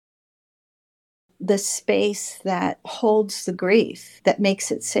the space that holds the grief, that makes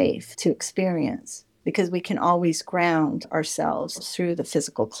it safe to experience, because we can always ground ourselves through the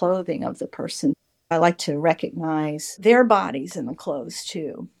physical clothing of the person. I like to recognize their bodies in the clothes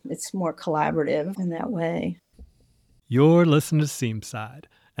too. It's more collaborative in that way. You're listening to Seamside,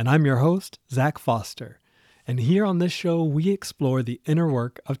 and I'm your host, Zach Foster. And here on this show, we explore the inner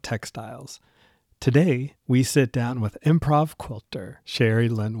work of textiles. Today, we sit down with improv quilter Sherri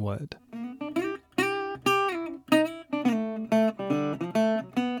Lynn Wood.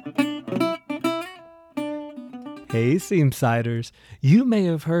 Hey, Seamsiders. You may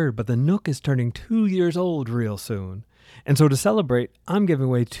have heard, but the Nook is turning 2 years old real soon. And so to celebrate, I'm giving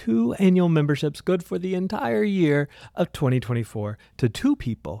away 2 annual memberships good for the entire year of 2024 to 2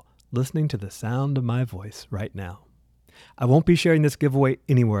 people listening to the sound of my voice right now. I won't be sharing this giveaway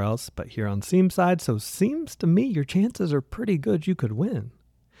anywhere else but here on Seamside, so seems to me your chances are pretty good you could win.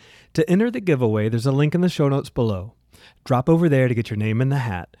 To enter the giveaway, there's a link in the show notes below. Drop over there to get your name in the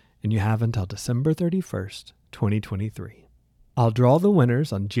hat, and you have until December 31st, 2023. I'll draw the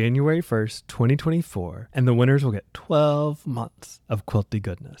winners on January 1st, 2024, and the winners will get 12 months of quilty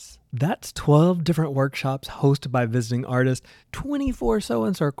goodness. That's 12 different workshops hosted by visiting artists, 24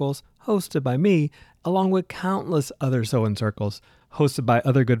 sew-in circles hosted by me, along with countless other sew-in circles hosted by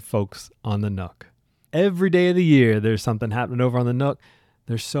other good folks on the Nook. Every day of the year, there's something happening over on the Nook.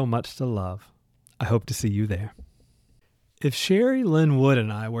 There's so much to love. I hope to see you there. If Sherri Lynn Wood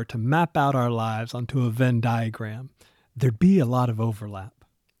and I were to map out our lives onto a Venn diagram, there'd be a lot of overlap.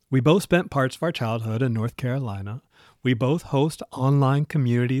 We both spent parts of our childhood in North Carolina. We both host online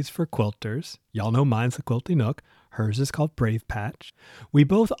communities for quilters. Y'all know mine's the Quilty Nook. Hers is called Brave Patch. We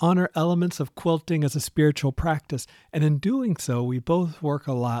both honor elements of quilting as a spiritual practice, and in doing so, we both work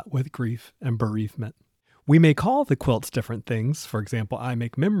a lot with grief and bereavement. We may call the quilts different things. For example, I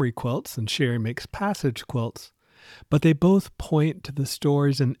make memory quilts and Sherri makes passage quilts. But they both point to the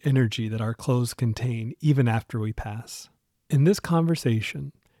stories and energy that our clothes contain even after we pass. In this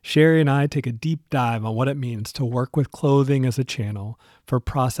conversation, Sherri and I take a deep dive on what it means to work with clothing as a channel for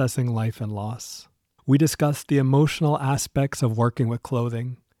processing life and loss. We discuss the emotional aspects of working with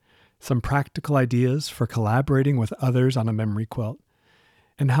clothing, some practical ideas for collaborating with others on a memory quilt,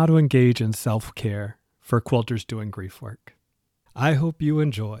 and how to engage in self-care for quilters doing grief work. I hope you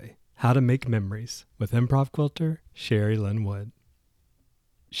enjoy How to Make Memories with improv quilter Sherri Lynn Wood.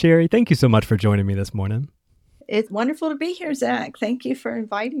 Sherri, thank you so much for joining me this morning. It's wonderful to be here, Zach. Thank you for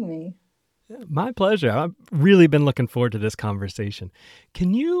inviting me. My pleasure. I've really been looking forward to this conversation.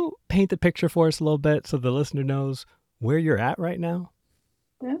 Can you paint the picture for us a little bit so the listener knows where you're at right now?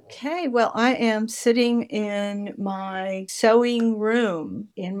 Okay, well, I am sitting in my sewing room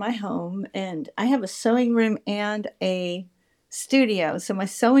in my home, and I have a sewing room and a studio. So my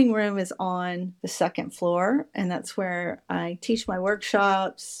sewing room is on the second floor, and that's where I teach my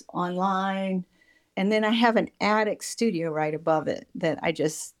workshops online. And then I have an attic studio right above it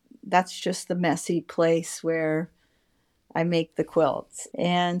that's just the messy place where I make the quilts.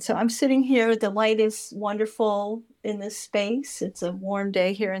 And so I'm sitting here. The light is wonderful in this space. It's a warm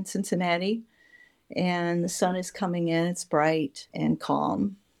day here in Cincinnati, and the sun is coming in. It's bright and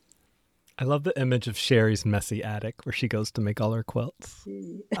calm. I love the image of Sherri's messy attic where she goes to make all her quilts.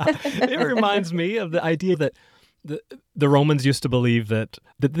 It reminds me of the idea that the Romans used to believe that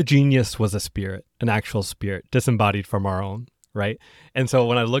the genius was a spirit, an actual spirit, disembodied from our own, right? And so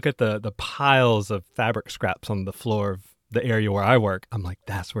when I look at the piles of fabric scraps on the floor of the area where I work, I'm like,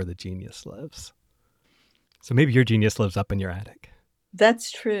 that's where the genius lives. So maybe your genius lives up in your attic.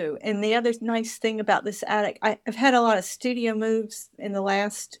 That's true. And the other nice thing about this attic, I've had a lot of studio moves in the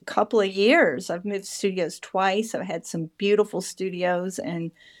last couple of years. I've moved studios twice. I've had some beautiful studios,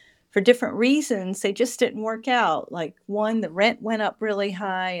 and for different reasons, they just didn't work out. Like one, the rent went up really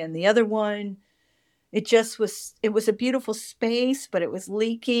high, and the other one, it was a beautiful space, but it was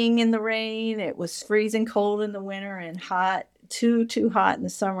leaking in the rain. It was freezing cold in the winter and hot, too hot in the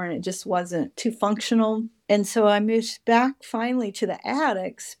summer, and it just wasn't too functional. And so I moved back finally to the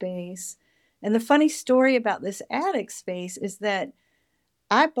attic space. And the funny story about this attic space is that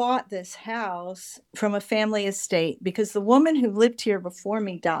I bought this house from a family estate because the woman who lived here before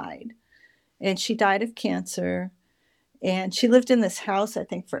me died. And she died of cancer. And she lived in this house, I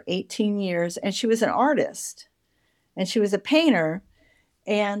think, for 18 years. And she was an artist. And she was a painter.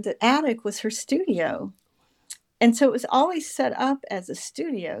 And the attic was her studio. And so it was always set up as a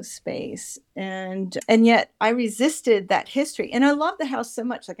studio space. And yet I resisted that history. And I love the house so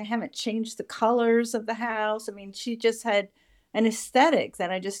much. Like, I haven't changed the colors of the house. I mean, she just had an aesthetic that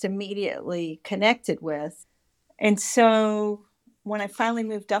I just immediately connected with. And so when I finally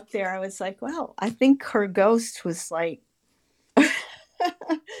moved up there, I was like, well, I think her ghost was like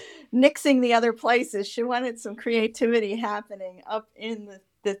nixing the other places. She wanted some creativity happening up in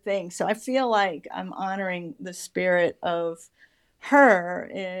the thing. So I feel like I'm honoring the spirit of her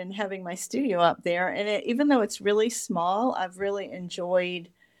in having my studio up there. And even though it's really small, I've really enjoyed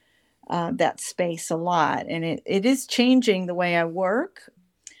that space a lot. And it is changing the way I work.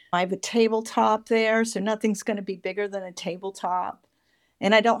 I have a tabletop there, so nothing's going to be bigger than a tabletop.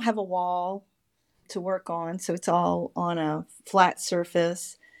 And I don't have a wall to work on, so it's all on a flat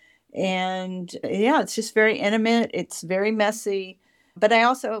surface. And yeah, it's just very intimate. It's very messy, but I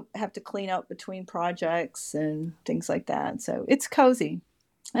also have to clean up between projects and things like that. So it's cozy.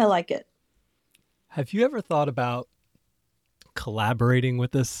 I like it. Have you ever thought about collaborating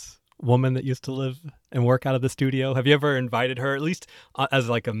with this woman that used to live and work out of the studio? Have you ever invited her, at least as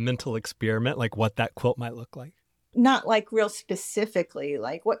like a mental experiment, like what that quilt might look like? Not like real specifically,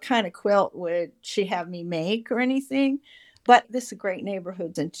 like what kind of quilt would she have me make or anything. But this is a great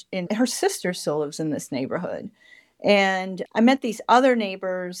neighborhood, and her sister still lives in this neighborhood. And I met these other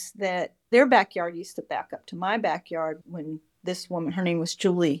neighbors that their backyard used to back up to my backyard when this woman, her name was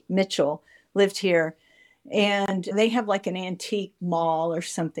Julie Mitchell, lived here. And they have like an antique mall or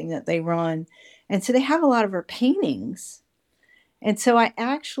something that they run. And so they have a lot of her paintings. And so I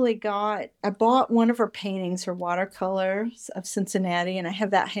bought one of her paintings, her watercolors of Cincinnati, and I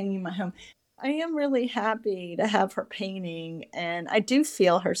have that hanging in my home. I am really happy to have her painting, and I do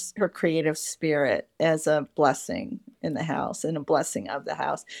feel her creative spirit as a blessing in the house, and a blessing of the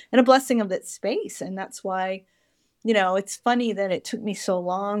house, and a blessing of that space. And that's why, it's funny that it took me so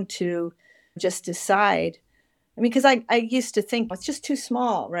long to just decide. I mean, because I used to think it's just too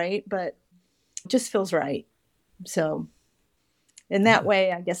small, right? But it just feels right. So in that Yeah.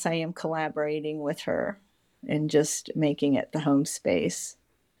 way, I guess I am collaborating with her and just making it the home space.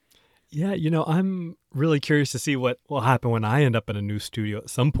 Yeah, I'm really curious to see what will happen when I end up in a new studio at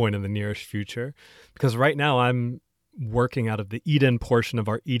some point in the nearest future. Because right now I'm working out of the eat-in portion of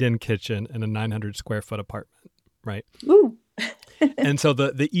our eat-in kitchen in a 900 square foot apartment, right? Ooh. And so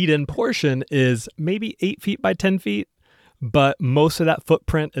the eat-in portion is maybe 8 feet by 10 feet, but most of that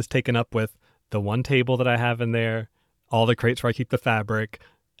footprint is taken up with the one table that I have in there, all the crates where I keep the fabric,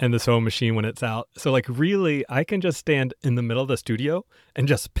 and the sewing machine when it's out. So like really, I can just stand in the middle of the studio and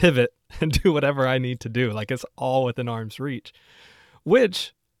just pivot and do whatever I need to do. Like it's all within arm's reach,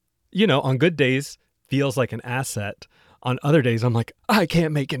 which, on good days feels like an asset. On other days, I'm like, I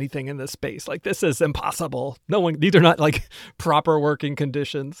can't make anything in this space. Like this is impossible. These are not like proper working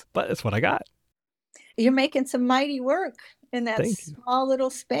conditions, but it's what I got. You're making some mighty work in that Thank you. small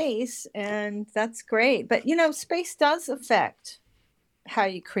little space, and that's great. But space does affect how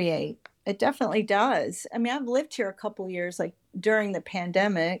you create. It definitely does. I mean, I've lived here a couple years, like during the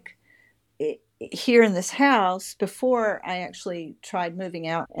pandemic, here in this house before I actually tried moving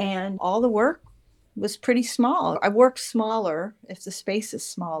out, and all the work was pretty small. I work smaller if the space is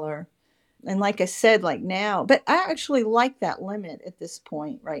smaller. And like I said, like now, but I actually like that limit at this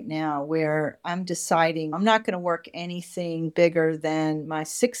point right now where I'm deciding I'm not going to work anything bigger than my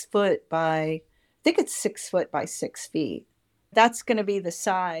 6 foot by, I think it's 6 foot by 6 feet. That's going to be the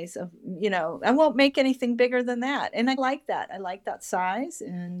size of, I won't make anything bigger than that. And I like that. I like that size,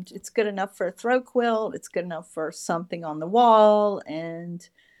 and it's good enough for a throw quilt. It's good enough for something on the wall. And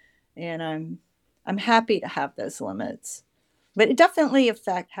I'm happy to have those limits. But it definitely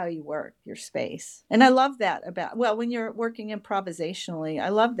affects how you work your space. And I love that about, well, when you're working improvisationally, I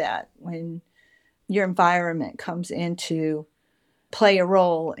love that when your environment comes into play a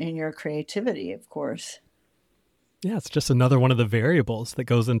role in your creativity, of course. Yeah, it's just another one of the variables that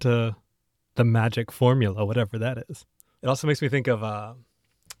goes into the magic formula, whatever that is. It also makes me think of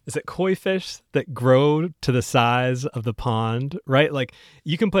is it koi fish that grow to the size of the pond, right? Like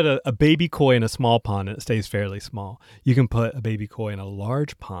you can put a baby koi in a small pond and it stays fairly small. You can put a baby koi in a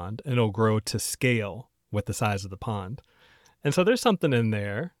large pond and it'll grow to scale with the size of the pond. And so there's something in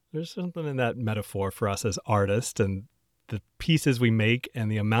there. There's something in that metaphor for us as artists and the pieces we make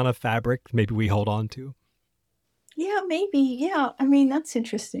and the amount of fabric maybe we hold on to. Yeah, maybe. Yeah. I mean, that's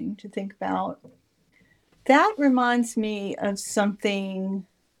interesting to think about. That reminds me of something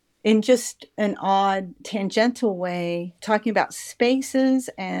in just an odd tangential way, talking about spaces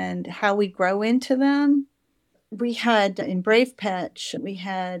and how we grow into them. We had in Brave Patch, we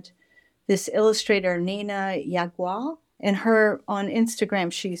had this illustrator, Nina Yagua, and her on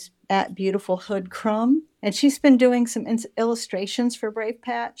Instagram, she's at Beautiful Hood Crumb. And she's been doing some illustrations for Brave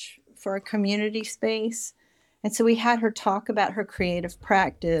Patch for a community space. And so we had her talk about her creative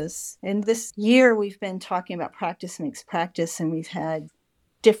practice. And this year we've been talking about practice makes practice, and we've had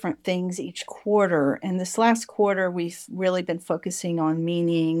different things each quarter. And this last quarter, we've really been focusing on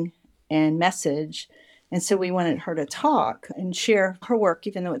meaning and message. And so we wanted her to talk and share her work,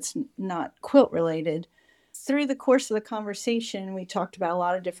 even though it's not quilt related. Through the course of the conversation, we talked about a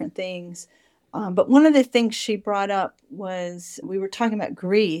lot of different things. But one of the things she brought up was we were talking about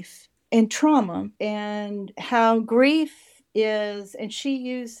grief and trauma and how grief is, and she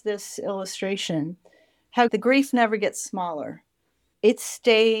used this illustration, how the grief never gets smaller, it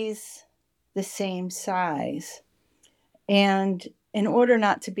stays the same size. And in order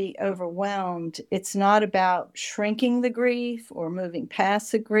not to be overwhelmed, it's not about shrinking the grief or moving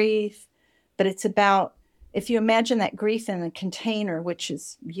past the grief, but it's about, if you imagine that grief in a container, which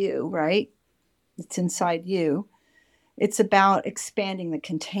is you, right? It's inside you. It's about expanding the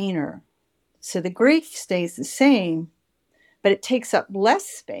container. So the grief stays the same, but it takes up less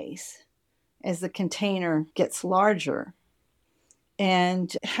space as the container gets larger.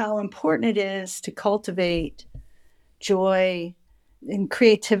 And how important it is to cultivate joy, and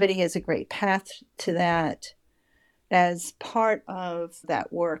creativity is a great path to that as part of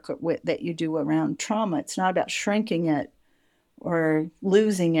that work that you do around trauma. It's not about shrinking it or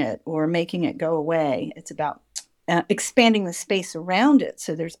losing it or making it go away. It's about expanding the space around it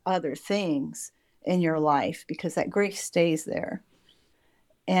so there's other things in your life, because that grief stays there.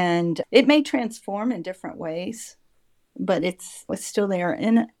 And it may transform in different ways, but it's still there.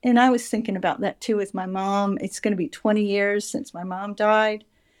 And I was thinking about that too with my mom. It's going to be 20 years since my mom died.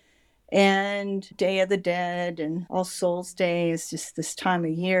 And Day of the Dead and All Souls Day is just this time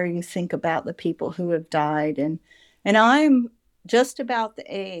of year you think about the people who have died. And I'm just about the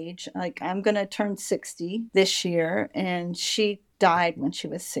age, like I'm going to turn 60 this year, and she died when she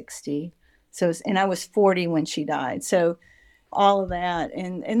was 60. So, and I was 40 when she died. So all of that,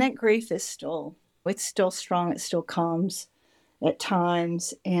 and that grief is still, it's still strong. It still comes at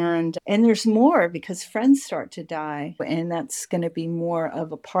times, and there's more because friends start to die, and that's going to be more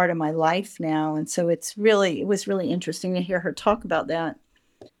of a part of my life now. And so it was really interesting to hear her talk about that.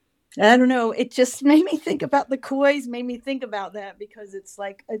 I don't know, it just made me think about the kois, made me think about that, because it's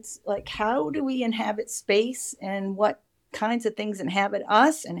like how do we inhabit space, and what kinds of things inhabit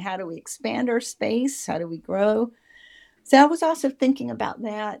us, and how do we expand our space, how do we grow. So I was also thinking about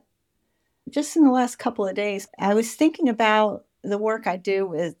that just in the last couple of days. I was thinking about the work I do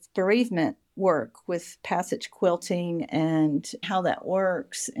with bereavement work, with passage quilting, and how that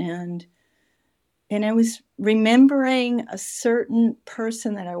works. And I was remembering a certain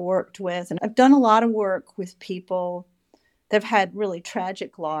person that I worked with. And I've done a lot of work with people that have had really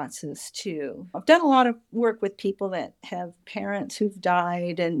tragic losses too. I've done a lot of work with people that have parents who've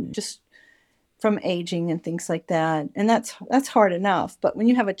died, and just from aging and things like that. And that's hard enough. But when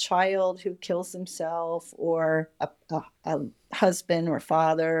you have a child who kills himself, or a husband or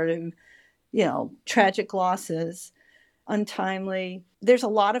father who, tragic losses, untimely, there's a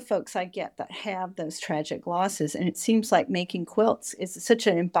lot of folks I get that have those tragic losses. And it seems like making quilts is such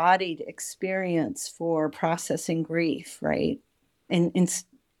an embodied experience for processing grief, right? And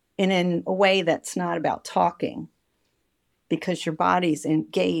in a way that's not about talking, because your body's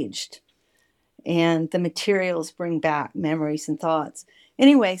engaged and the materials bring back memories and thoughts.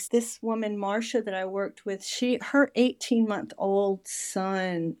 Anyways, this woman, Marcia, that I worked with, her 18-month-old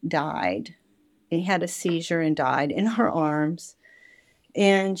son died. He had a seizure and died in her arms.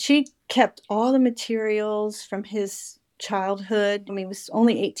 And she kept all the materials from his childhood. I mean, he was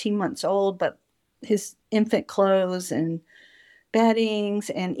only 18 months old, but his infant clothes and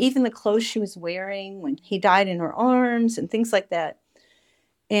beddings, and even the clothes she was wearing when he died in her arms, and things like that.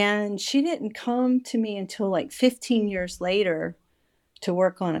 And she didn't come to me until like 15 years later to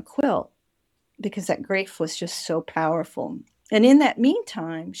work on a quilt, because that grief was just so powerful. And in that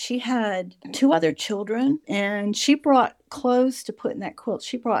meantime, she had two other children, and she brought clothes to put in that quilt.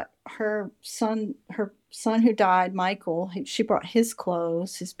 She brought her son who died, Michael. She brought his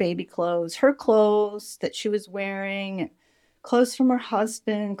clothes, his baby clothes, her clothes that she was wearing, clothes from her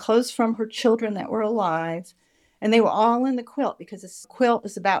husband, clothes from her children that were alive. And they were all in the quilt, because this quilt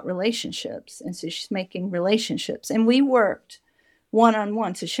is about relationships. And so she's making relationships. And we worked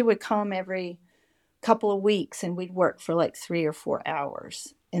one-on-one. So she would come every couple of weeks, and we'd work for like 3 or 4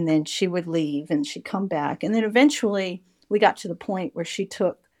 hours. And then she would leave, and she'd come back. And then eventually we got to the point where she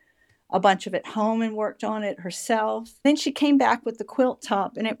took a bunch of it home and worked on it herself. Then she came back with the quilt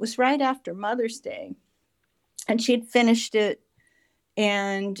top, and it was right after Mother's Day. And she had finished it,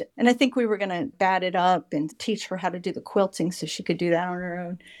 and I think we were going to bat it up and teach her how to do the quilting so she could do that on her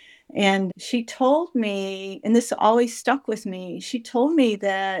own. And she told me, and this always stuck with me, she told me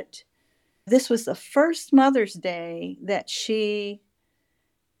that this was the first Mother's Day that she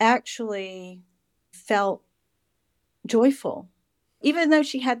actually felt joyful, even though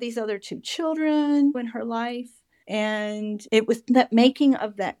she had these other two children in her life. And it was that making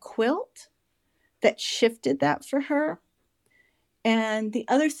of that quilt that shifted that for her. And the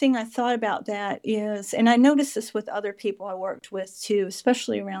other thing I thought about that is, and I noticed this with other people I worked with too,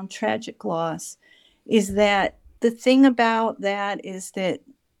 especially around tragic loss, is that the thing about that is that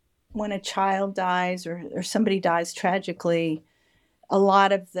when a child dies or somebody dies tragically, a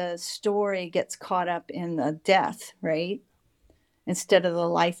lot of the story gets caught up in the death, right? Instead of the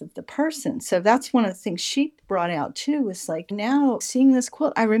life of the person. So that's one of the things she brought out too, is like, now seeing this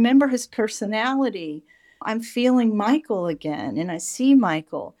quilt, I remember his personality. I'm feeling Michael again, and I see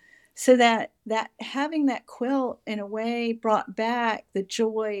Michael. So that having that quilt in a way brought back the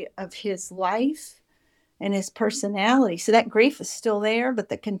joy of his life and his personality. So that grief is still there, but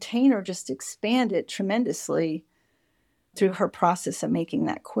the container just expanded tremendously through her process of making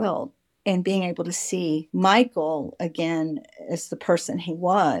that quilt and being able to see Michael again as the person he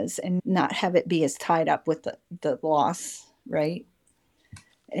was and not have it be as tied up with the loss, right?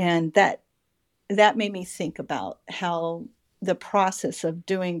 And that made me think about how the process of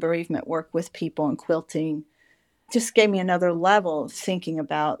doing bereavement work with people and quilting just gave me another level of thinking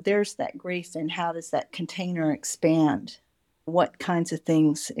about, there's that grief and how does that container expand? What kinds of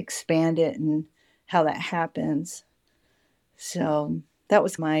things expand it and how that happens. So that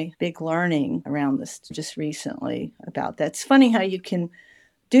was my big learning around this just recently about that. It's funny how you can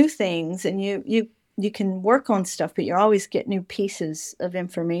do things and you can work on stuff, but you always get new pieces of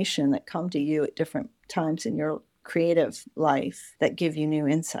information that come to you at different times in your creative life that give you new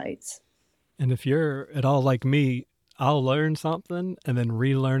insights. And if you're at all like me, I'll learn something and then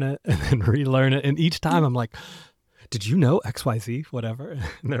relearn it and then relearn it. And each time I'm like, did you know XYZ, whatever?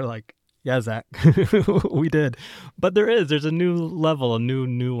 And they're like, yeah, Zach, we did. But there's a new level, a new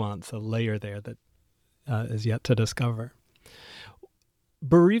nuance, a layer there that is yet to discover.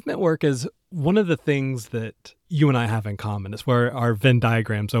 Bereavement work is one of the things that you and I have in common. It's where our Venn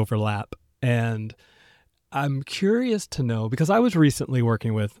diagrams overlap. And I'm curious to know, because I was recently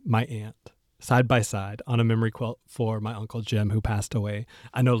working with my aunt side by side on a memory quilt for my Uncle Jim, who passed away.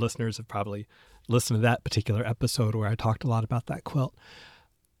 I know listeners have probably listened to that particular episode where I talked a lot about that quilt.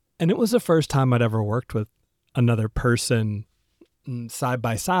 And it was the first time I'd ever worked with another person side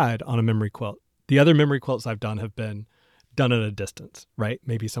by side on a memory quilt. The other memory quilts I've done have been done at a distance, right?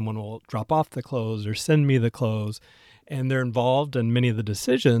 Maybe someone will drop off the clothes or send me the clothes, and they're involved in many of the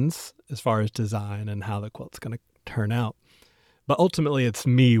decisions as far as design and how the quilt's going to turn out. But ultimately, it's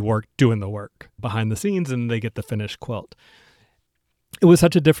me doing the work behind the scenes, and they get the finished quilt. It was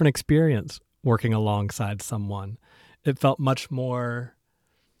such a different experience working alongside someone. It felt much more,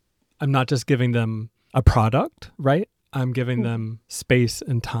 I'm not just giving them a product, right? I'm giving them space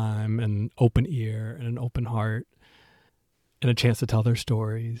and time and open ear and an open heart and a chance to tell their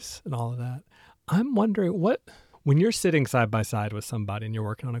stories and all of that. I'm wondering, when you're sitting side by side with somebody and you're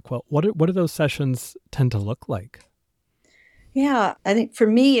working on a quilt, what do those sessions tend to look like? Yeah, I think for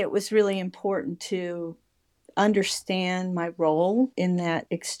me, it was really important to understand my role in that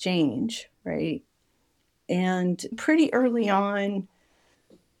exchange, right? And pretty early on,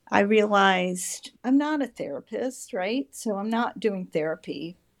 I realized I'm not a therapist, right? So I'm not doing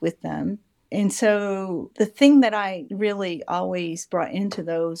therapy with them. And so the thing that I really always brought into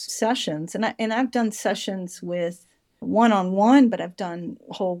those sessions, and I've done sessions with one-on-one, but I've done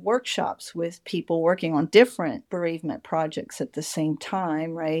whole workshops with people working on different bereavement projects at the same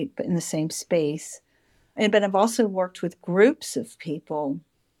time, right? But in the same space. But I've also worked with groups of people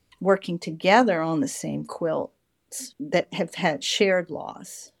working together on the same quilts that have had shared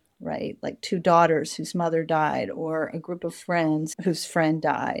loss, right? Like two daughters whose mother died, or a group of friends whose friend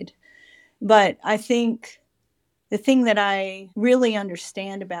died. But I think the thing that I really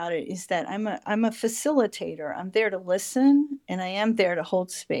understand about it is that I'm a facilitator. I'm there to listen, and I am there to hold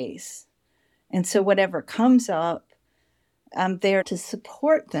space. And so whatever comes up, I'm there to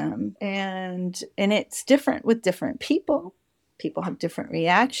support them. And it's different with different people. People have different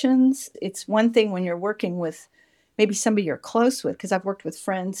reactions. It's one thing when you're working with maybe somebody you're close with, because I've worked with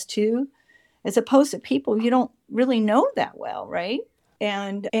friends too, as opposed to people you don't really know that well, right?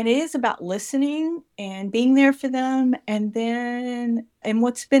 And it is about listening and being there for them. And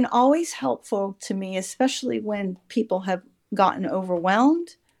what's been always helpful to me, especially when people have gotten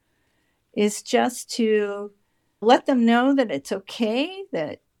overwhelmed, is just to let them know that it's okay,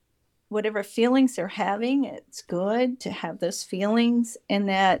 that whatever feelings they're having, it's good to have those feelings, and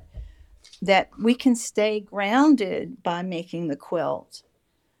that that we can stay grounded by making the quilt.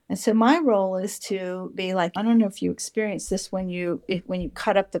 And so my role is to be like, I don't know if you experience this when you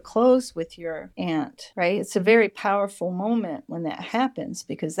cut up the clothes with your aunt, right? It's a very powerful moment when that happens,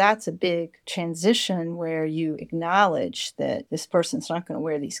 because that's a big transition where you acknowledge that this person's not going to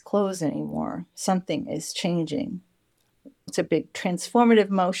wear these clothes anymore. Something is changing. It's a big transformative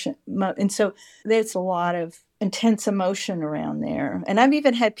motion. And so there's a lot of intense emotion around there. And I've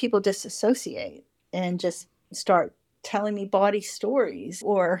even had people disassociate and just start telling me body stories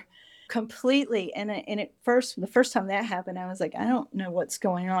or completely. And at first, the first time that happened, I was like, I don't know what's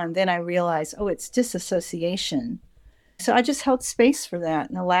going on. Then I realized, oh, it's disassociation. So I just held space for that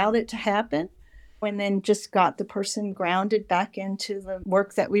and allowed it to happen, and then just got the person grounded back into the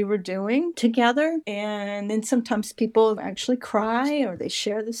work that we were doing together. And then sometimes people actually cry or they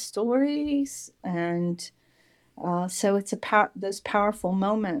share the stories. And so it's those powerful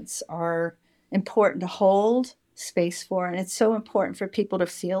moments are important to hold space for. And it's so important for people to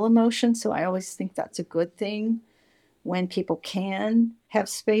feel emotion. So I always think that's a good thing when people can have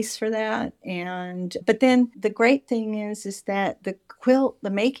space for that. And but then the great thing is that the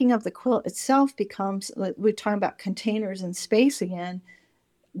making of the quilt itself becomes, we're talking about containers and space again,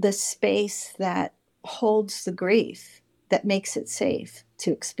 the space that holds the grief, that makes it safe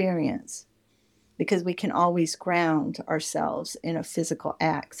to experience, because we can always ground ourselves in a physical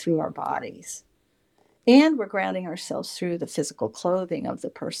act through our bodies. And we're grounding ourselves through the physical clothing of the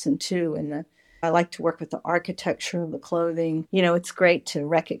person too. And I like to work with the architecture of the clothing. It's great to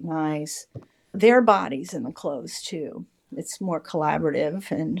recognize their bodies in the clothes too. It's more collaborative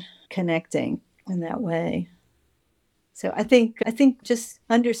and connecting in that way. So I think just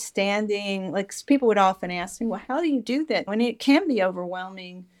understanding, like people would often ask me, well, how do you do that? When it can be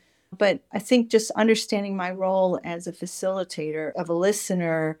overwhelming. But I think just understanding my role as a facilitator, of a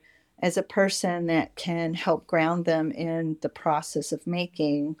listener, as a person that can help ground them in the process of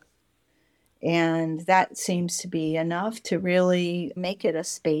making. And that seems to be enough to really make it a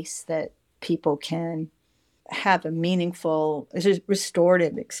space that people can have a meaningful,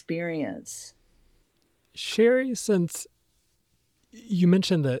 restorative experience. Sherri, since you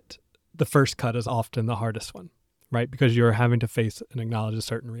mentioned that the first cut is often the hardest one, right? Because you're having to face and acknowledge a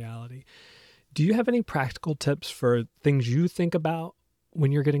certain reality. Do you have any practical tips for things you think about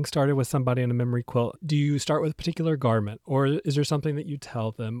when you're getting started with somebody in a memory quilt? Do you start with a particular garment, or is there something that you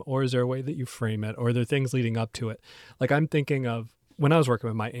tell them, or is there a way that you frame it, or are there things leading up to it? Like I'm thinking of when I was working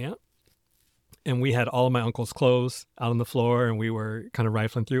with my aunt and we had all of my uncle's clothes out on the floor and we were kind of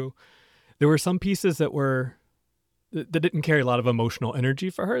rifling through. There were some pieces that didn't carry a lot of emotional energy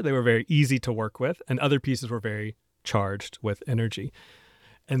for her. They were very easy to work with, and other pieces were very charged with energy.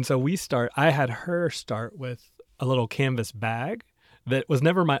 And so I had her start with a little canvas bag that was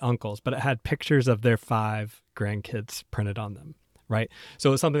never my uncle's, but it had pictures of their 5 grandkids printed on them, right? So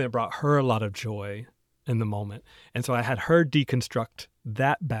it was something that brought her a lot of joy in the moment. And so I had her deconstruct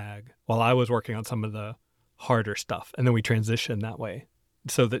that bag while I was working on some of the harder stuff. And then we transitioned that way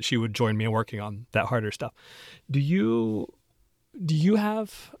so that she would join me in working on that harder stuff. Do you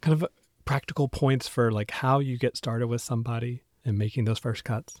have kind of practical points for like how you get started with somebody and making those first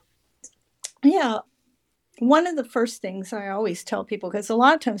cuts? Yeah. One of the first things I always tell people, because a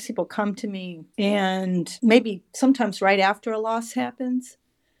lot of times people come to me and maybe sometimes right after a loss happens,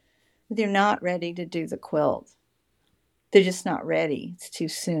 they're not ready to do the quilt. They're just not ready. It's too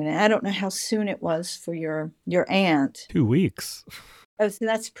soon. And I don't know how soon it was for your aunt. 2 weeks. Oh, so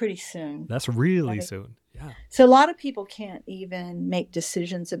that's pretty soon. That's really Right? soon. Yeah. So a lot of people can't even make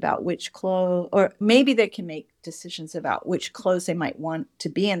decisions about which clothes, or maybe they can make decisions about which clothes they might want to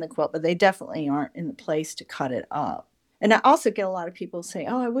be in the quilt, but they definitely aren't in the place to cut it up. And I also get a lot of people say,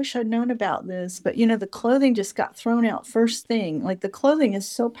 oh, I wish I'd known about this. But, the clothing just got thrown out first thing. Like the clothing is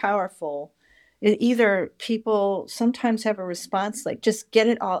so powerful. Either people sometimes have a response like, just get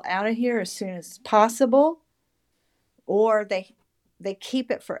it all out of here as soon as possible, or they keep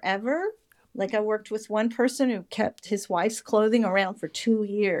it forever. Like I worked with one person who kept his wife's clothing around for 2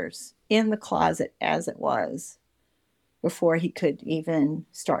 years in the closet as it was before he could even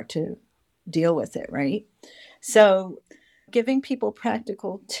start to deal with it, right? So giving people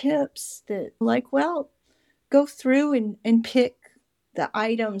practical tips that like, well, go through and pick the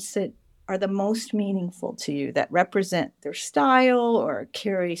items that are the most meaningful to you, that represent their style or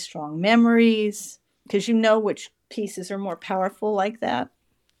carry strong memories, because you know which pieces are more powerful like that.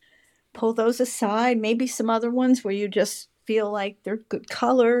 Pull those aside, maybe some other ones where you just feel like they're good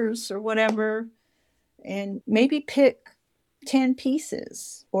colors or whatever, and maybe pick 10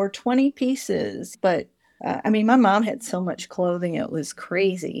 pieces or 20 pieces, but I mean, my mom had so much clothing, it was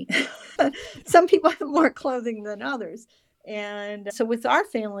crazy. Some people have more clothing than others. And so with our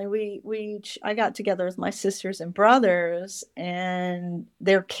family, I got together with my sisters and brothers and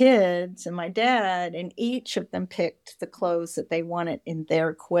their kids and my dad, and each of them picked the clothes that they wanted in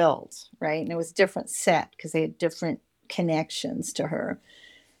their quilt, right? And it was different set because they had different connections to her.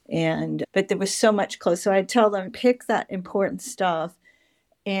 And but there was so much clothes. So I'd tell them, pick that important stuff.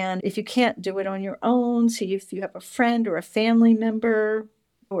 And if you can't do it on your own, see if you have a friend or a family member,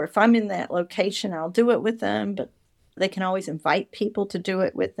 or if I'm in that location, I'll do it with them, but they can always invite people to do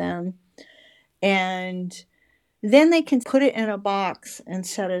it with them. And then they can put it in a box and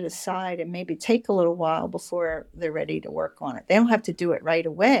set it aside and maybe take a little while before they're ready to work on it. They don't have to do it right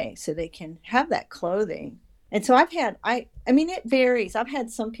away, so they can have that clothing. And so I mean, it varies. I've had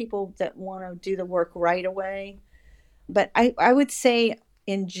some people that want to do the work right away, but I would say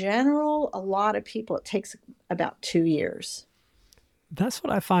in general, a lot of people, it takes about 2 years. That's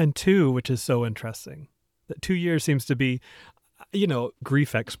what I find too, which is so interesting. That 2 years seems to be,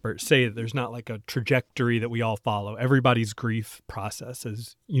 grief experts say that there's not like a trajectory that we all follow. Everybody's grief process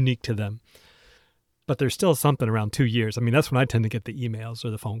is unique to them. But there's still something around 2 years. I mean, that's when I tend to get the emails or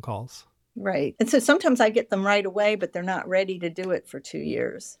the phone calls. Right. And so sometimes I get them right away, but they're not ready to do it for 2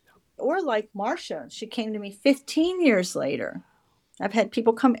 years. Or like Marcia, she came to me 15 years later. I've had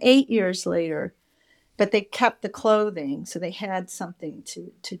people come 8 years later, but they kept the clothing, so they had something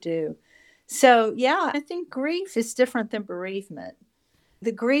to do. So, yeah, I think grief is different than bereavement.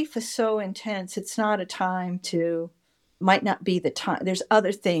 The grief is so intense, it's not a time to, might not be the time. There's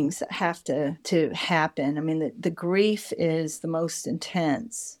other things that have to happen. I mean, the grief is the most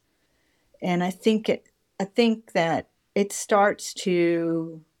intense. And I think that it starts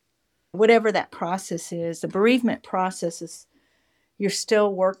to, whatever that process is, the bereavement process is, you're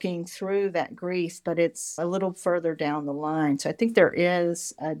still working through that grief, but it's a little further down the line. So I think there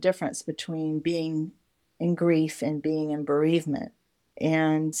is a difference between being in grief and being in bereavement.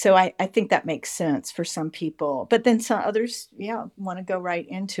 And so I think that makes sense for some people. But then some others, yeah, want to go right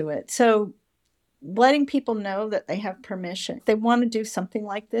into it. So letting people know that they have permission. If they want to do something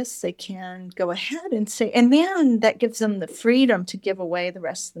like this, they can go ahead and say, and then that gives them the freedom to give away the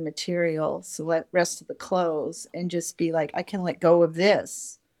rest of the materials, the rest of the clothes, and just be like, I can let go of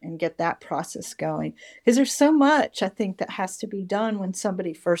this and get that process going. Because there's so much, I think, that has to be done when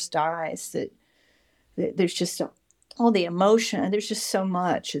somebody first dies, that there's just all the emotion. There's just so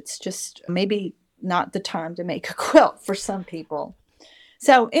much. It's just maybe not the time to make a quilt for some people.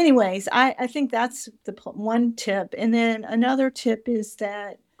 So anyways, I think that's the one tip. And then another tip is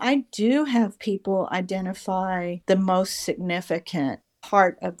that I do have people identify the most significant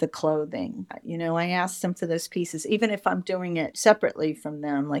part of the clothing. I ask them for those pieces, even if I'm doing it separately from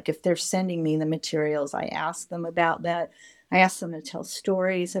them. Like if they're sending me the materials, I ask them about that. I ask them to tell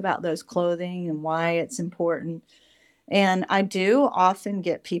stories about those clothing and why it's important. And I do often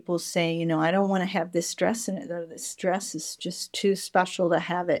get people saying, I don't want to have this dress in it, though. This dress is just too special to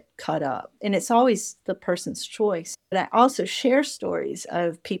have it cut up. And it's always the person's choice. But I also share stories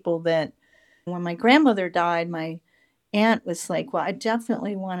of people that when my grandmother died, my aunt was like, well, I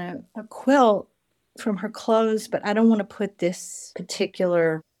definitely want a quilt from her clothes, but I don't want to put this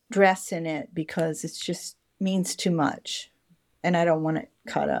particular dress in it because it just means too much. And I don't want it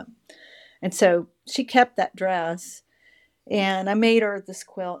cut up. And so she kept that dress. And I made her this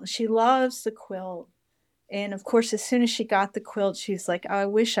quilt. She loves the quilt. And of course, as soon as she got the quilt, she's like, oh, I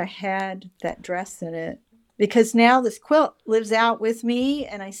wish I had that dress in it. Because now this quilt lives out with me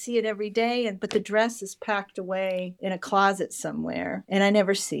and I see it every day. But the dress is packed away in a closet somewhere and I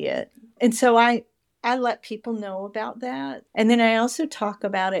never see it. And so I let people know about that. And then I also talk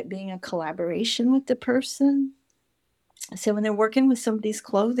about it being a collaboration with the person. So when they're working with somebody's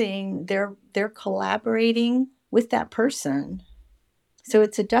clothing, they're collaborating with that person. So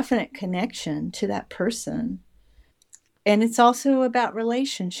it's a definite connection to that person. And it's also about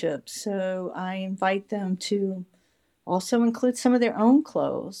relationships. So I invite them to also include some of their own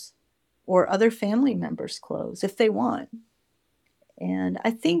clothes or other family members' clothes if they want. And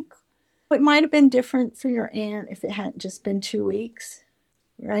I think it might have been different for your aunt if it hadn't just been 2 weeks,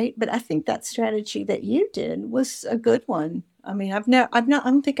 right? But I think that strategy that you did was a good one. I mean, I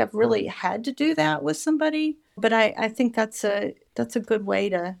don't think I've really had to do that with somebody, but I think that's a good way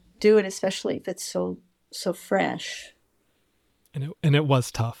to do it, especially if it's so fresh. And it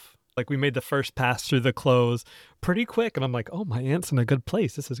was tough. Like we made the first pass through the clothes pretty quick, and I'm like, oh, my aunt's in a good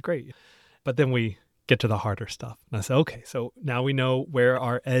place. This is great. But then we get to the harder stuff. And I said, okay, so now we know where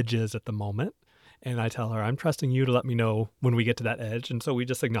our edge is at the moment. And I tell her, I'm trusting you to let me know when we get to that edge. And so we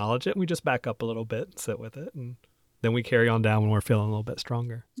just acknowledge it and we just back up a little bit and sit with it. And then we carry on down when we're feeling a little bit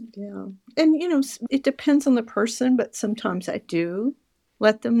stronger. Yeah. And, it depends on the person, but sometimes I do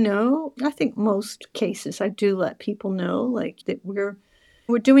let them know. I think most cases I do let people know, like, that we're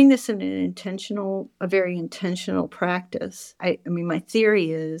doing this in a very intentional practice. I mean, my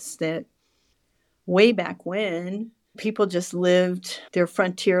theory is that way back when, people just lived their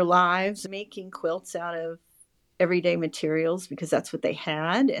frontier lives making quilts out of everyday materials because that's what they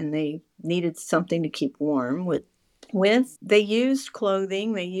had and they needed something to keep warm with. They used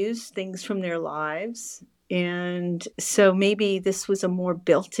clothing, they used things from their lives. And so maybe this was a more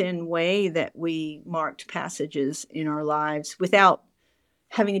built-in way that we marked passages in our lives without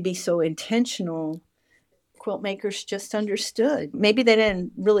having to be so intentional. Quilt makers just understood. Maybe they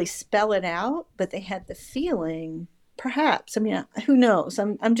didn't really spell it out, but they had the feeling, perhaps. I mean, who knows?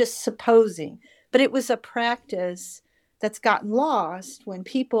 I'm just supposing. But it was a practice that's gotten lost when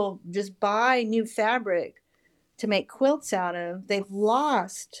people just buy new fabric to make quilts out of. They've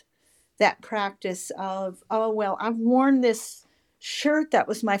lost that practice of, oh, well, I've worn this shirt that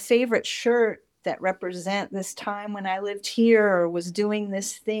was my favorite shirt that represent this time when I lived here or was doing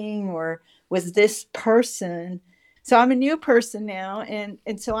this thing or was this person. So I'm a new person now, and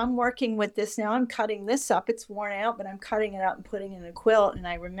so I'm working with this now. I'm cutting this up. It's worn out, but I'm cutting it up and putting it in a quilt. And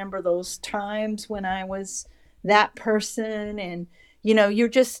I remember those times when I was that person. And, you're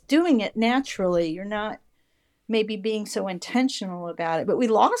just doing it naturally. You're not maybe being so intentional about it, but we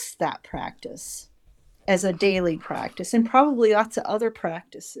lost that practice as a daily practice and probably lots of other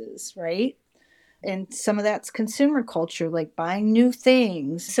practices, right? And some of that's consumer culture, like buying new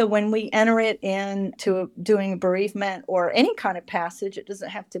things. So when we enter it into doing a bereavement or any kind of passage, it doesn't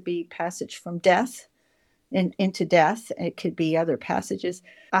have to be passage from death and into death. It could be other passages.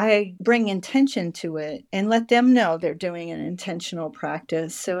 I bring intention to it and let them know they're doing an intentional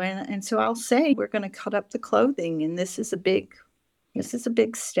practice. So I'll say we're going to cut up the clothing, and this is a big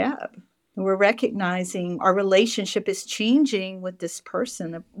step. We're recognizing our relationship is changing with this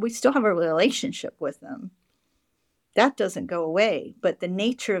person. We still have a relationship with them. That doesn't go away, but the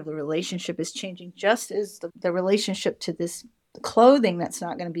nature of the relationship is changing, just as the relationship to this clothing that's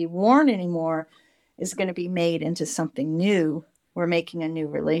not going to be worn anymore is going to be made into something new. We're making a new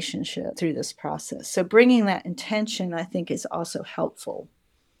relationship through this process. So bringing that intention, I think, is also helpful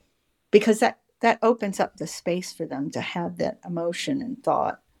because that opens up the space for them to have that emotion and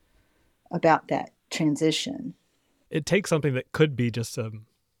thought about that transition. It takes something that could be just an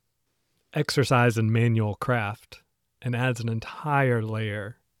exercise in manual craft and adds an entire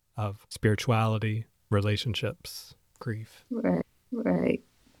layer of spirituality, relationships, grief. Right.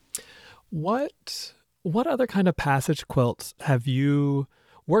 What other kind of passage quilts have you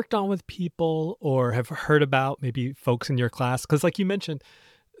worked on with people or have heard about, maybe folks in your class? Because like you mentioned,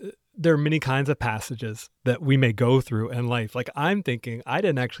 there are many kinds of passages that we may go through in life. Like I'm thinking, I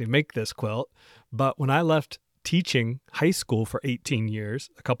didn't actually make this quilt, but when I left teaching high school for 18 years,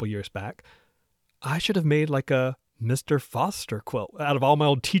 a couple years back, I should have made like a Mr. Foster quilt out of all my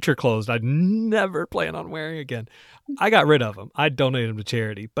old teacher clothes I'd never plan on wearing again. I got rid of them. I donated them to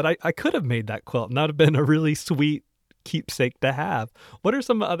charity, but I could have made that quilt and that would have been a really sweet keepsake to have. What are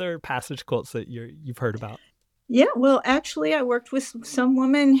some other passage quilts that you've heard about? Yeah, well, actually, I worked with some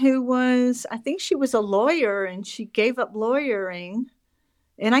woman I think she was a lawyer and she gave up lawyering.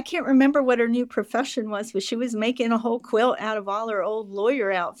 And I can't remember what her new profession was, but she was making a whole quilt out of all her old lawyer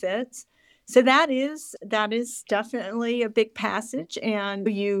outfits. So that is definitely a big passage. And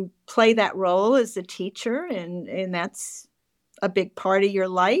you play that role as a teacher, and that's a big part of your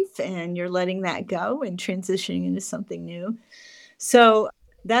life, and you're letting that go and transitioning into something new. So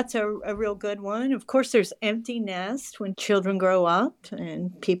that's a real good one. Of course, there's empty nest when children grow up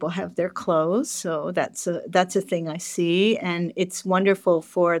and people have their clothes. So that's a thing I see, and it's wonderful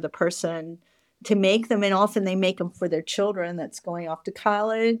for the person to make them. And often they make them for their children that's going off to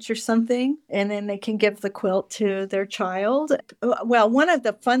college or something, and then they can give the quilt to their child. Well, one of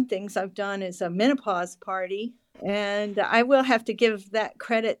the fun things I've done is a menopause party. And I will have to give that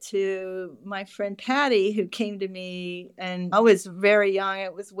credit to my friend Patty, who came to me, and I was very young.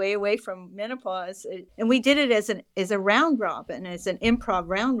 It was way away from menopause, and we did it as a round robin, as an improv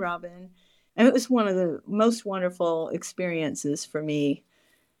round robin, and it was one of the most wonderful experiences for me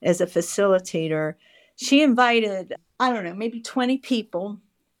as a facilitator. She invited, I don't know, maybe 20 people,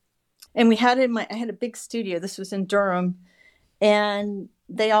 and I had a big studio. This was in Durham, and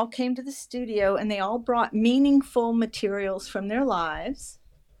they all came to the studio and they all brought meaningful materials from their lives.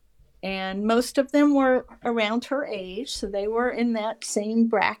 And most of them were around her age, so they were in that same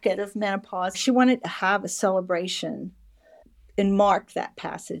bracket of menopause. She wanted to have a celebration and mark that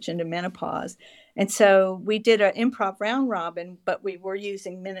passage into menopause. And so we did an improv round robin, but we were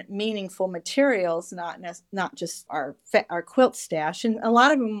using meaningful materials, not just our quilt stash. And a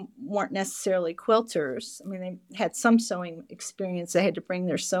lot of them weren't necessarily quilters. I mean, they had some sewing experience. They had to bring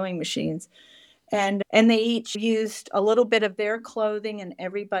their sewing machines. And they each used a little bit of their clothing in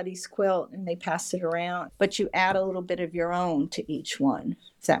everybody's quilt, and they passed it around. But you add a little bit of your own to each one,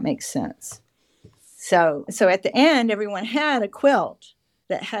 if that makes sense. So at the end, everyone had a quilt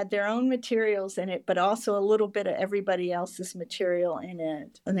that had their own materials in it, but also a little bit of everybody else's material in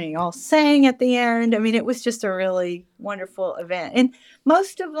it. And they all sang at the end. I mean, it was just a really wonderful event. And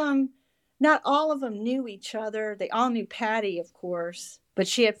most of them, not all of them knew each other. They all knew Patty, of course, but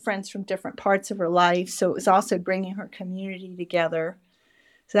she had friends from different parts of her life. So it was also bringing her community together.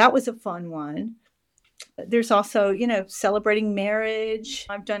 So that was a fun one. There's also, celebrating marriage.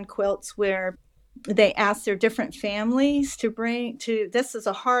 I've done quilts where they ask their different families to bring to this is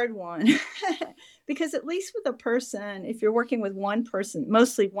a hard one because at least with a person, if you're working with one person,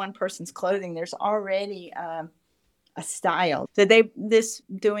 mostly one person's clothing, there's already a style. So this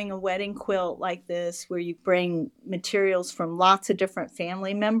doing a wedding quilt like this where you bring materials from lots of different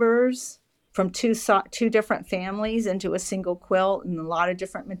family members from two different families into a single quilt and a lot of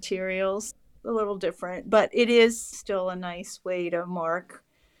different materials, a little different, but it is still a nice way to mark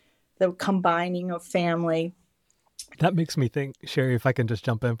the combining of family. That makes me think, Sherri, if I can just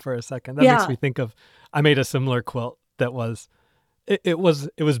jump in for a second, that makes Yeah. me think of, I made a similar quilt that was, it was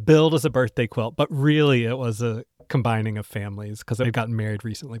billed as a birthday quilt, but really it was a combining of families because I'd gotten married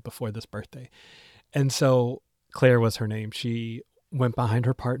recently before this birthday. And so Claire was her name. She went behind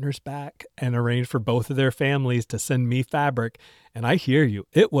her partner's back and arranged for both of their families to send me fabric. And I hear you,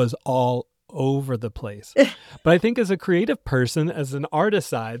 it was all over the place. But I think as a creative person, as an artist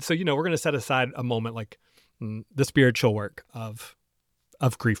side, so, we're going to set aside a moment like the spiritual work of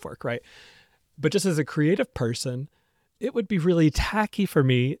grief work, right? But just as a creative person, it would be really tacky for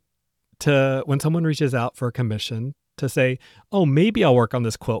me to, when someone reaches out for a commission, to say, oh, maybe I'll work on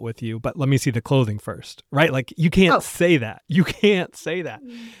this quilt with you, but let me see the clothing first, right? Like you can't say that. You can't say that.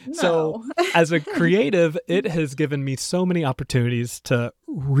 No. So as a creative, it has given me so many opportunities to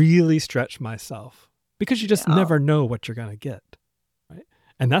really stretch myself because you just never know what you're going to get, right?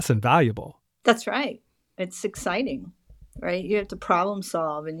 And that's invaluable. That's right. It's exciting, right? You have to problem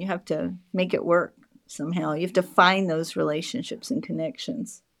solve and you have to make it work somehow. You have to find those relationships and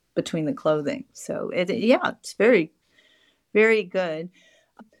connections between the clothing. So it's very, very good.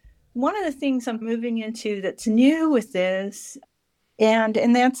 One of the things I'm moving into that's new with this, and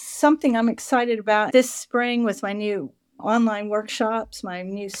that's something I'm excited about this spring with my new online workshops. My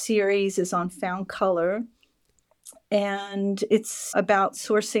new series is on found color. And it's about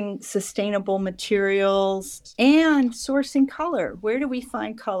sourcing sustainable materials and sourcing color. Where do we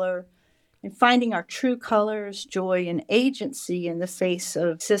find color? And finding our true colors, joy, and agency in the face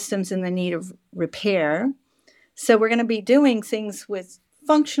of systems in the need of repair. So we're going to be doing things with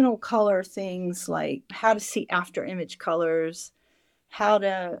functional color things like how to see after image colors, how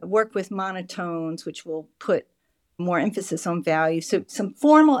to work with monotones, which will put more emphasis on value. So some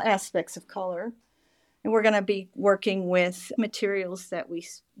formal aspects of color. And we're going to be working with materials that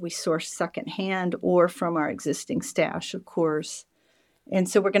we source secondhand or from our existing stash, of course. And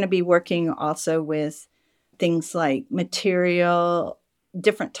so we're going to be working also with things like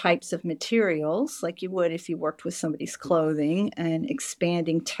different types of materials, like you would if you worked with somebody's clothing, and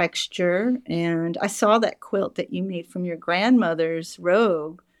expanding texture. And I saw that quilt that you made from your grandmother's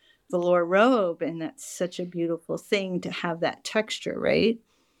robe, velour robe, and that's such a beautiful thing to have that texture, right?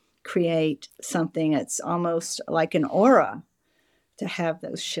 Create something that's almost like an aura to have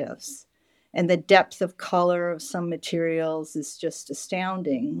those shifts. And the depth of color of some materials is just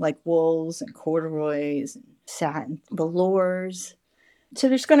astounding, like wools and corduroys and satin velours. So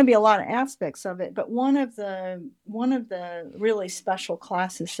there's going to be a lot of aspects of it, but one of the really special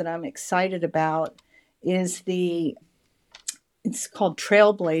classes that I'm excited about is it's called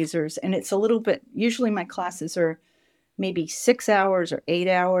Trailblazers, and it's a little bit, usually my classes are maybe 6 hours or 8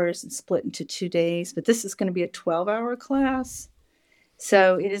 hours and split into 2 days, but this is going to be a 12-hour class.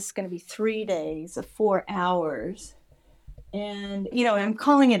 So it is going to be 3 days of 4 hours. And, I'm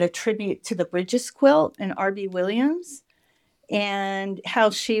calling it a tribute to the Bridges quilt and R.B. Williams, and how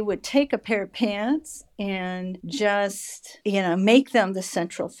she would take a pair of pants and just, make them the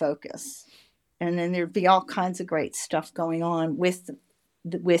central focus. And then there'd be all kinds of great stuff going on with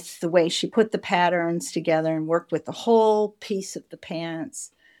the way she put the patterns together and worked with the whole piece of the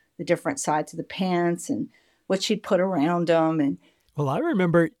pants, the different sides of the pants and what she'd put around them. And Well, I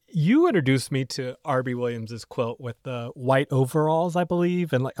remember you introduced me to R.B. Williams's quilt with the white overalls, I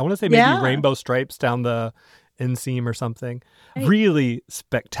believe, and like I want to say maybe yeah, rainbow stripes down the inseam or something. right, Really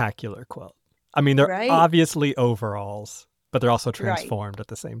spectacular quilt. I mean, they're right, obviously overalls, but they're also right. transformed at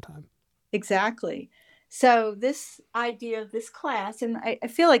the same time. Exactly. So this idea of this class, and I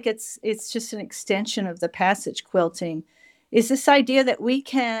feel like it's just an extension of the passage quilting, is this idea that we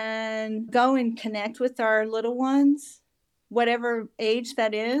can go and connect with our little ones, whatever age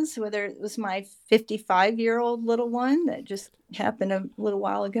that is, whether it was my 55-year-old little one that just happened a little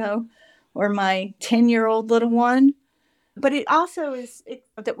while ago, or my 10-year-old little one. But it also is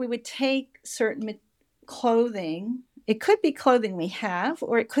that we would take certain clothing. It could be clothing we have,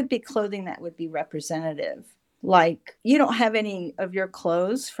 or it could be clothing that would be representative. Like you don't have any of your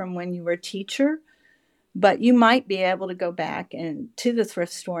clothes from when you were a teacher, but you might be able to go back and to the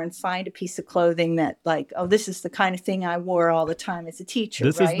thrift store and find a piece of clothing that, like, oh, this is the kind of thing I wore all the time as a teacher,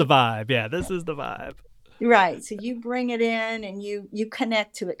 This is the right? vibe. Yeah, this is the vibe. Right. So you bring it in and you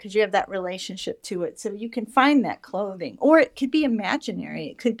connect to it because you have that relationship to it. So you can find that clothing. Or it could be imaginary.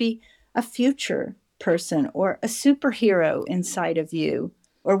 It could be a future person or a superhero inside of you,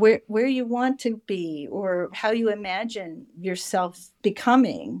 or where you want to be, or how you imagine yourself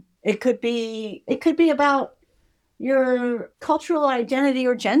becoming. It could be about your cultural identity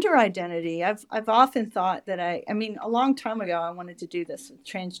or gender identity. I've often thought that I mean, a long time ago, I wanted to do this with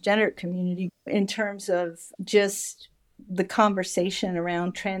transgender community in terms of just the conversation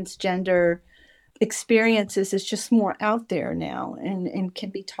around transgender experiences is just more out there now and can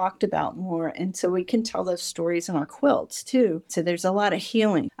be talked about more. And so we can tell those stories in our quilts too. So there's a lot of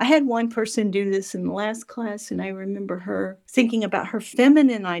healing. I had one person do this in the last class, and I remember her thinking about her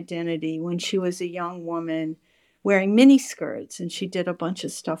feminine identity when she was a young woman wearing mini skirts, and she did a bunch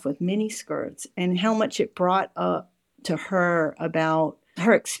of stuff with mini skirts and how much it brought up to her about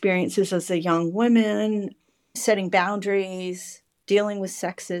her experiences as a young woman, setting boundaries, dealing with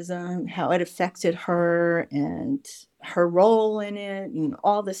sexism, how it affected her and her role in it, and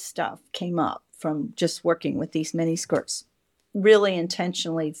all this stuff came up from just working with these mini skirts, really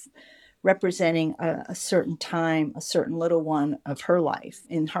intentionally representing a certain time, a certain little one of her life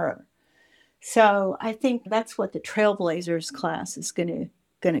in her. So I think that's what the Trailblazers class is going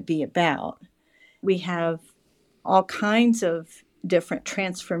to be about. We have all kinds of different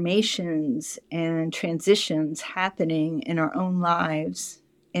transformations and transitions happening in our own lives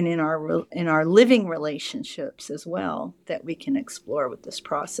and in our living relationships as well that we can explore with this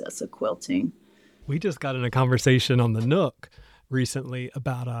process of quilting. We just got in a conversation on the Nook recently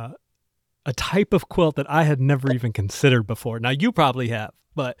about a type of quilt that I had never even considered before. Now, you probably have,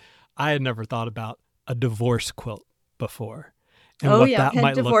 but I had never thought about a divorce quilt before and Oh what yeah, I've that had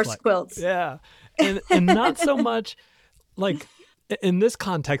might look divorce like. quilts. Yeah. And not so much like in this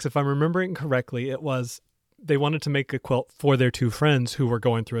context, if I'm remembering correctly, it was they wanted to make a quilt for their two friends who were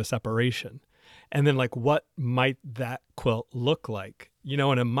going through a separation. And then like what might that quilt look like? You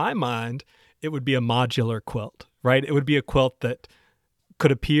know, and in my mind, it would be a modular quilt, right? It would be a quilt that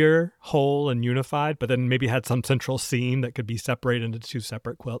could appear whole and unified, but then maybe had some central seam that could be separated into two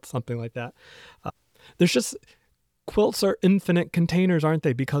separate quilts, something like that. There's just quilts are infinite containers, aren't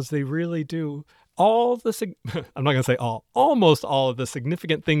they? Because they really do all the I'm not going to say all, almost all of the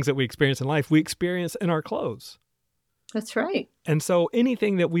significant things that we experience in life, we experience in our clothes. That's right. And so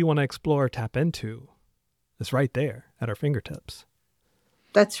anything that we want to explore, tap into, is right there at our fingertips.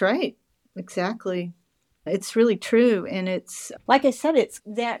 That's right. Exactly. It's really true. And it's, like I said, it's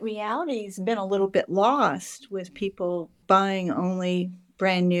that reality's been a little bit lost with people buying only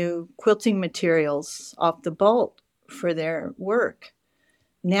brand new quilting materials off the bolt for their work.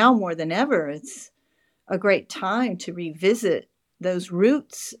 Now more than ever, it's a great time to revisit those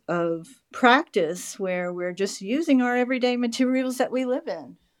roots of practice where we're just using our everyday materials that we live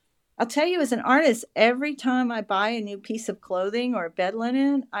in. I'll tell you, as an artist, every time I buy a new piece of clothing or bed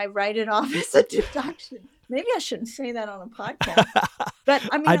linen, I write it off as a deduction. Maybe I shouldn't say that on a podcast, but I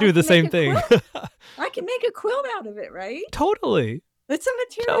I mean, I do the can make same a thing. quilt. I can make a quilt out of it, right? Totally. It's a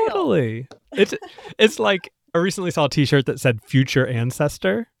material. Totally. It's like I recently saw a t-shirt that said future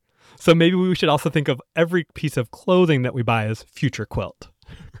ancestor. So maybe we should also think of every piece of clothing that we buy as future quilt.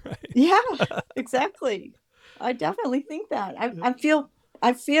 Right. Yeah, exactly. I definitely think that.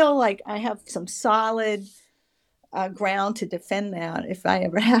 I feel like I have some solid ground to defend that if I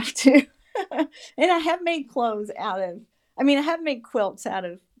ever have to. And I have made clothes out of. I mean, I have made quilts out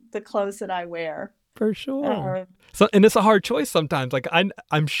of the clothes that I wear. For sure. Uh, So, and it's a hard choice sometimes. Like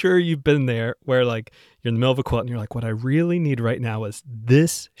I'm sure you've been there where like you're in the middle of a quilt and you're like, what I really need right now is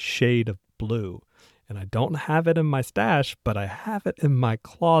this shade of blue. And I don't have it in my stash, but I have it in my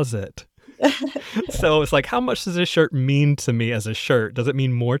closet. So it's like, how much does this shirt mean to me as a shirt? Does it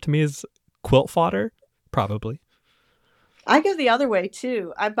mean more to me as quilt fodder? Probably. I go the other way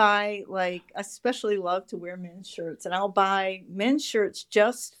too. I buy like, I especially love to wear men's shirts, and I'll buy men's shirts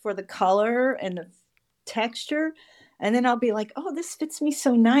just for the color and the texture. And then I'll be like, oh, this fits me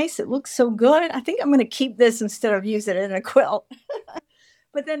so nice. It looks so good. I think I'm going to keep this instead of use it in a quilt.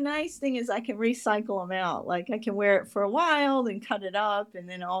 But the nice thing is I can recycle them out. Like I can wear it for a while, then cut it up, and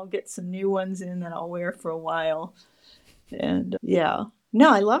then I'll get some new ones in that I'll wear for a while. And yeah,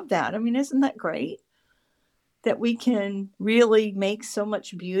 no, I love that. I mean, isn't that great? That we can really make so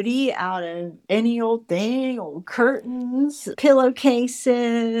much beauty out of any old thing, old curtains,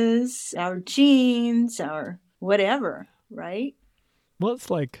 pillowcases, our jeans, our whatever, right? Well, it's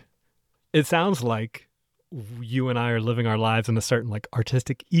like, it sounds like you and I are living our lives in a certain like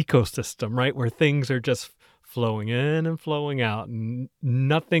artistic ecosystem, right? Where things are just flowing in and flowing out and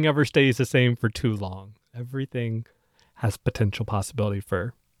nothing ever stays the same for too long. Everything has potential possibility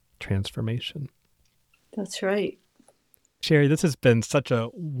for transformation. That's right. Sherri, this has been such a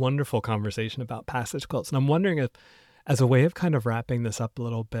wonderful conversation about passage quilts. And I'm wondering if, as a way of kind of wrapping this up a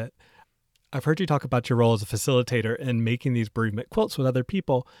little bit, I've heard you talk about your role as a facilitator in making these bereavement quilts with other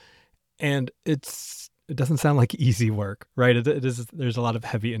people. And it doesn't sound like easy work, right? It is. There's a lot of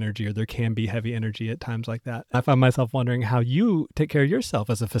heavy energy, or there can be heavy energy at times like that. I find myself wondering how you take care of yourself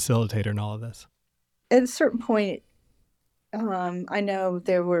as a facilitator in all of this. At a certain point, I know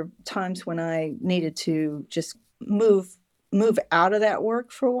there were times when I needed to just move out of that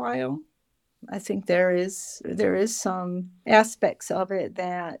work for a while. I think there is some aspects of it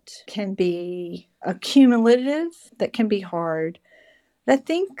that can be accumulative, that can be hard. I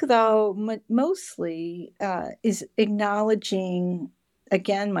think, though, mostly is acknowledging,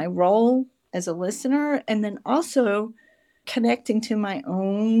 again, my role as a listener, and then also connecting to my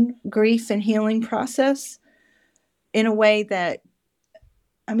own grief and healing process in a way that,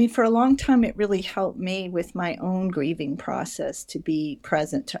 I mean, for a long time, it really helped me with my own grieving process to be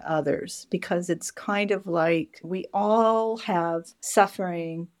present to others, because it's kind of like we all have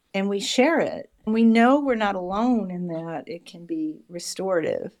suffering and we share it. We know we're not alone in that. It can be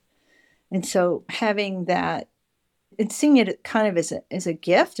restorative. And so having that and seeing it kind of as a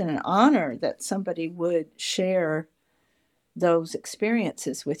gift and an honor that somebody would share those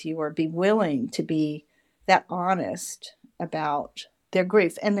experiences with you, or be willing to be that honest about their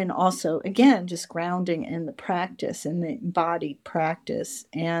grief. And then also, again, just grounding in the practice and the embodied practice,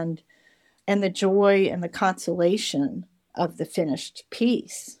 and the joy and the consolation of the finished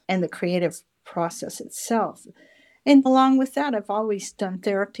piece and the creative process itself. And along with that, I've always done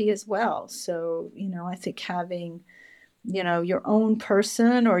therapy as well. So, I think having, your own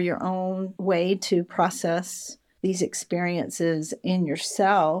person or your own way to process these experiences in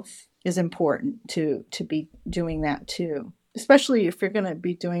yourself is important to be doing that too. Especially if you're going to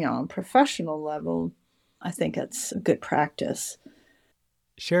be doing it on a professional level, I think it's a good practice.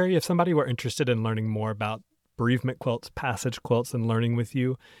 Sherri, if somebody were interested in learning more about bereavement quilts, passage quilts, and learning with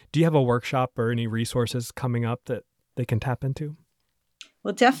you, do you have a workshop or any resources coming up that they can tap into?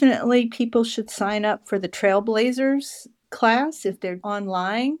 Well, definitely people should sign up for the Trailblazers class if they're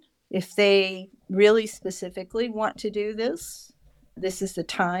online. If they really specifically want to do this, this is the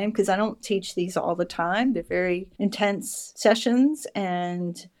time, because I don't teach these all the time. They're very intense sessions.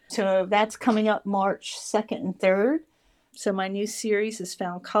 And so that's coming up March 2nd and 3rd. So my new series is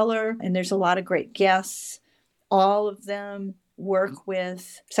Found Color, and there's a lot of great guests. All of them work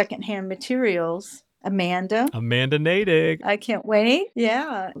with secondhand materials. Amanda Natick. I can't wait.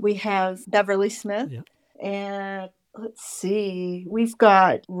 Yeah. We have Beverly Smith. Yeah. And let's see, we've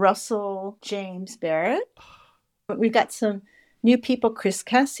got Russell James Barrett. We've got some new people, Chris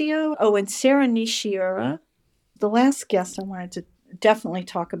Cassio. Oh, and Sarah Nishiura. The last guest I wanted to definitely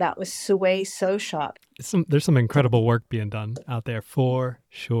talk about was Sue Soshop. There's some incredible work being done out there for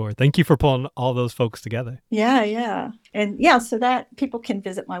sure. Thank you for pulling all those folks together. Yeah. And yeah, so that people can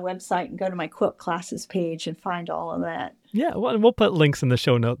visit my website and go to my quilt classes page and find all of that. Yeah, well, and we'll put links in the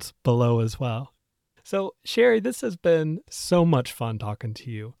show notes below as well. So, Sherri, this has been so much fun talking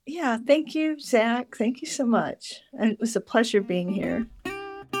to you. Yeah, thank you, Zach. Thank you so much. And it was a pleasure being here.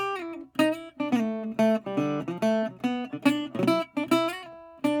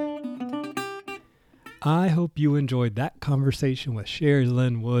 I hope you enjoyed that conversation with Sherri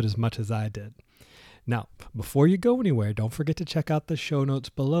Lynn Wood as much as I did. Now, before you go anywhere, don't forget to check out the show notes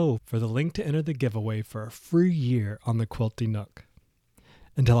below for the link to enter the giveaway for a free year on the Quilty Nook.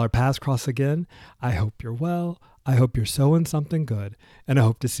 Until our paths cross again, I hope you're well, I hope you're sewing something good, and I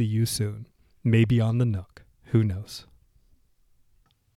hope to see you soon. Maybe on the Nook. Who knows?